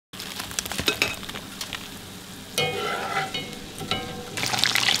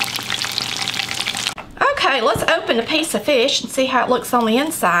Okay, let's open a piece of fish and see how it looks on the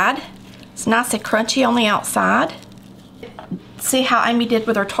inside. It's nice and crunchy on the outside. See how Amy did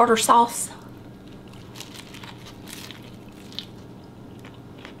with her tartar sauce?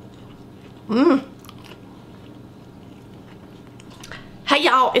 Hey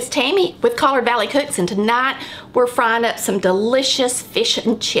y'all, it's Tammy with Collard Valley Cooks, and tonight we're frying up some delicious fish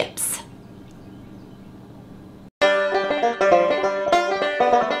and chips.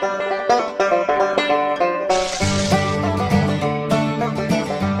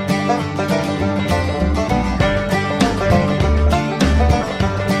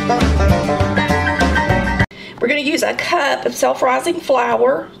 We're going to use a cup of self-rising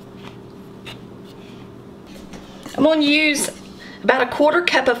flour. I'm going to use about a 1/4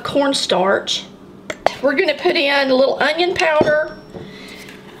 cup of cornstarch. We're going to put in a little onion powder,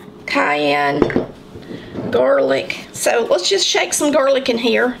 cayenne, garlic. So let's just shake some garlic in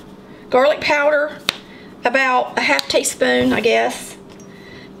here. Garlic powder, about a 1/2 teaspoon, I guess.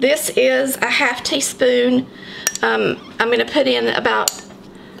 This is a 1/2 teaspoon. I'm going to put in about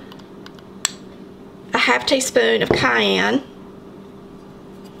a 1/2 teaspoon of cayenne,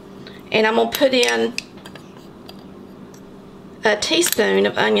 and I'm going to put in a teaspoon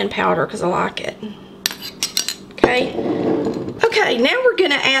of onion powder because I like it. Okay, now we're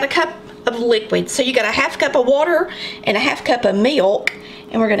going to add a cup of liquid. So you got a 1/2 cup of water and a 1/2 cup of milk,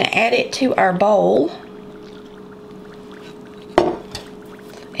 and we're going to add it to our bowl.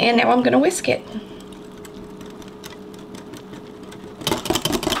 And now I'm going to whisk it.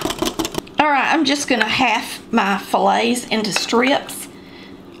 Alright, I'm just going to half my fillets into strips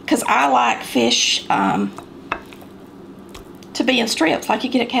because I like fish to be in strips like you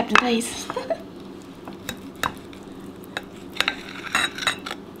get at Captain D's.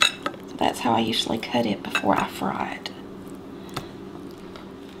 That's how I usually cut it before I fry it.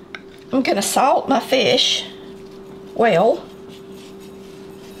 I'm going to salt my fish well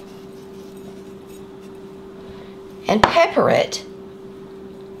and pepper it.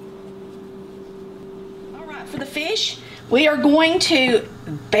 For the fish, we are going to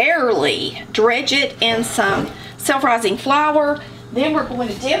barely dredge it in some self-rising flour. Then we're going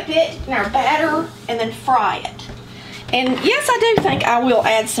to dip it in our batter and then fry it. And yes, I do think I will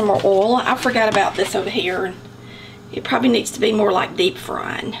add some more oil. I forgot about this over here. It probably needs to be more like deep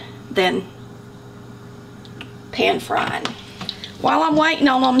frying than pan frying. While I'm waiting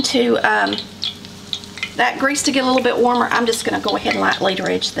on them to that grease to get a little bit warmer, I'm just going to go ahead and lightly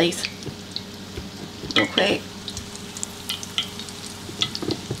dredge these real quick.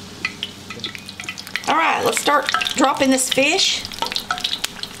 Alright, let's start dropping this fish.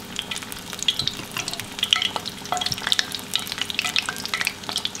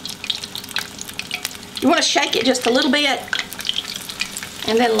 You want to shake it just a little bit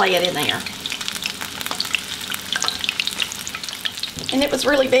and then lay it in there. And it was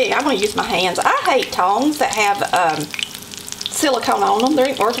really big. I'm going to use my hands. I hate tongs that have silicone on them.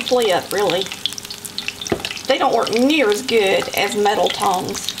 They ain't worth a flip, really. They don't work near as good as metal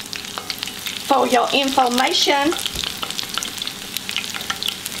tongs. For your information,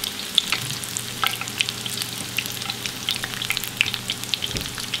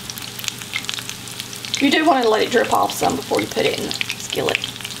 you do want to let it drip off some before you put it in the skillet.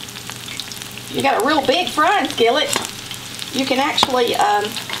 If you got a real big frying skillet, you can actually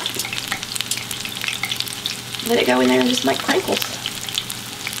let it go in there and just make crinkles.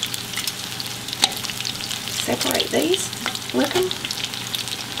 Separate these, flip them.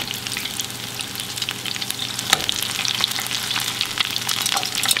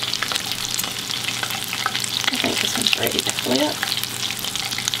 I think this one's ready to flip.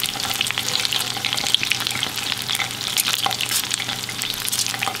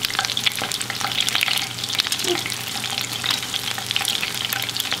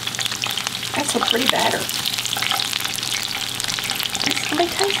 That's a pretty batter. It's going to be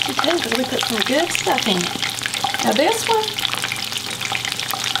tasty too because we put some good stuff in it. Now this one,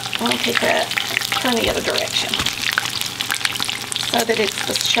 I'm going to take that, turn the other direction so that it's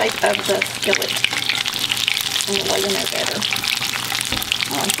the shape of the skillet and the way in there better.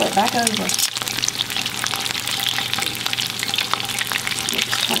 I'm going to put it back over. Just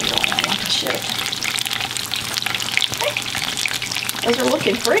turn it around like I should. Okay. Those are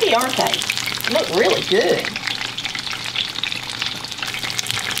looking pretty, aren't they? They look really good.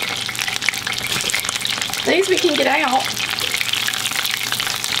 These we can get out.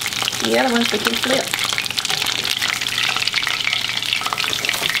 The other ones we can flip.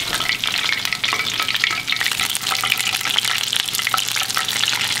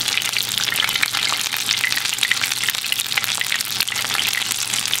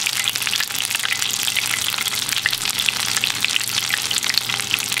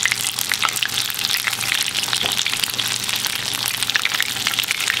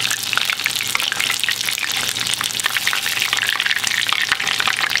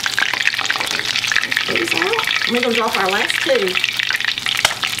 We're gonna drop our last two.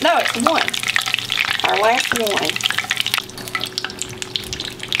 No, it's one. Our last one.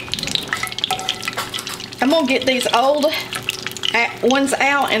 I'm gonna get these old ones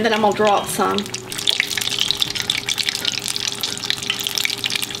out and then I'm gonna drop some.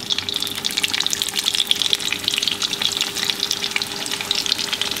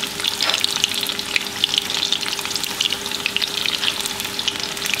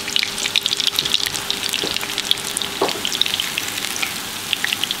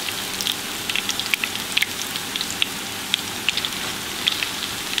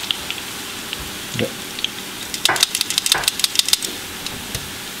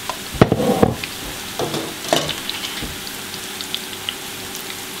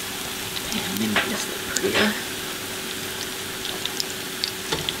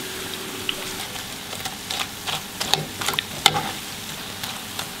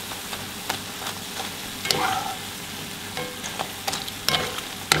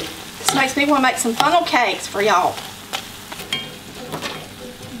 This makes me want to make some funnel cakes for y'all.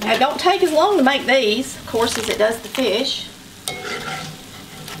 Now, it don't take as long to make these, of course, as it does the fish.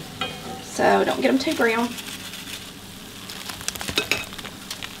 So don't get them too brown.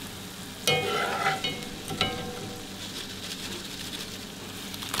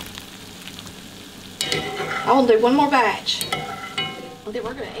 I'll do one more batch. And then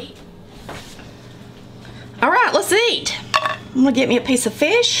we're gonna eat. All right, let's eat. I'm gonna get me a piece of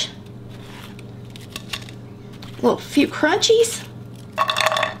fish. A few crunchies.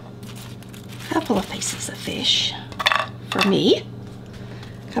 A couple of pieces of fish for me.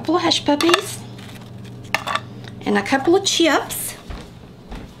 A couple of hush puppies. And a couple of chips.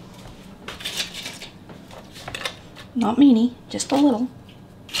 Not many, just a little.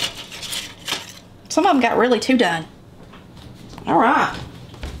 Some of them got really too done. All right.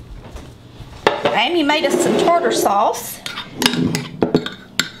 Amy made us some tartar sauce.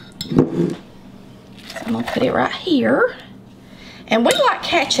 I'm gonna put it right here. And we like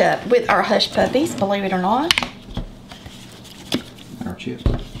ketchup with our hush puppies, believe it or not. And our chips.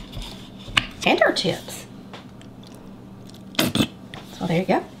 And our chips. So there you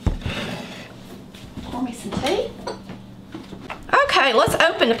go. Pour me some tea. Okay, let's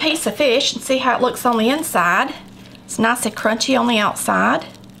open a piece of fish and see how it looks on the inside. It's nice and crunchy on the outside.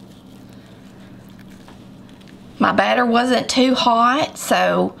 My batter wasn't too hot,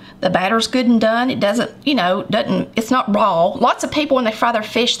 so the batter's good and done. It doesn't, you know, it's not raw. Lots of people, when they fry their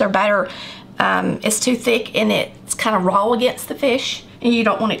fish, their batter is too thick and it's kind of raw against the fish, and you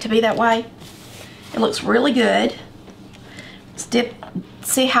don't want it to be that way. It looks really good. Let's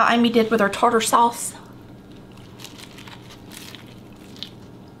see how Amy did with her tartar sauce.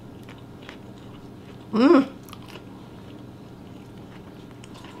 Mmm.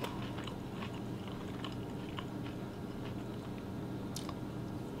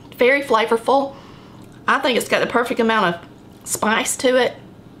 Very flavorful. I think it's got the perfect amount of spice to it.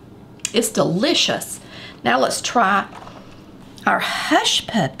 It's delicious. Now let's try our hush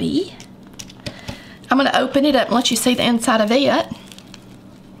puppy. I'm going to open it up and let you see the inside of it.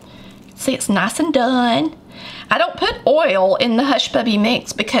 See, it's nice and done. I don't put oil in the hush puppy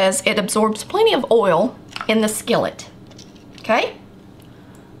mix because it absorbs plenty of oil in the skillet. Okay?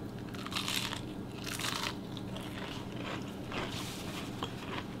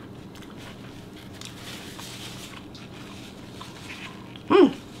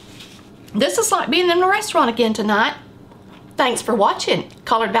 This is like being in a restaurant again tonight. Thanks for watching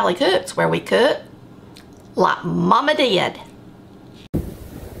Collard Valley Cooks, where we cook like Mama did.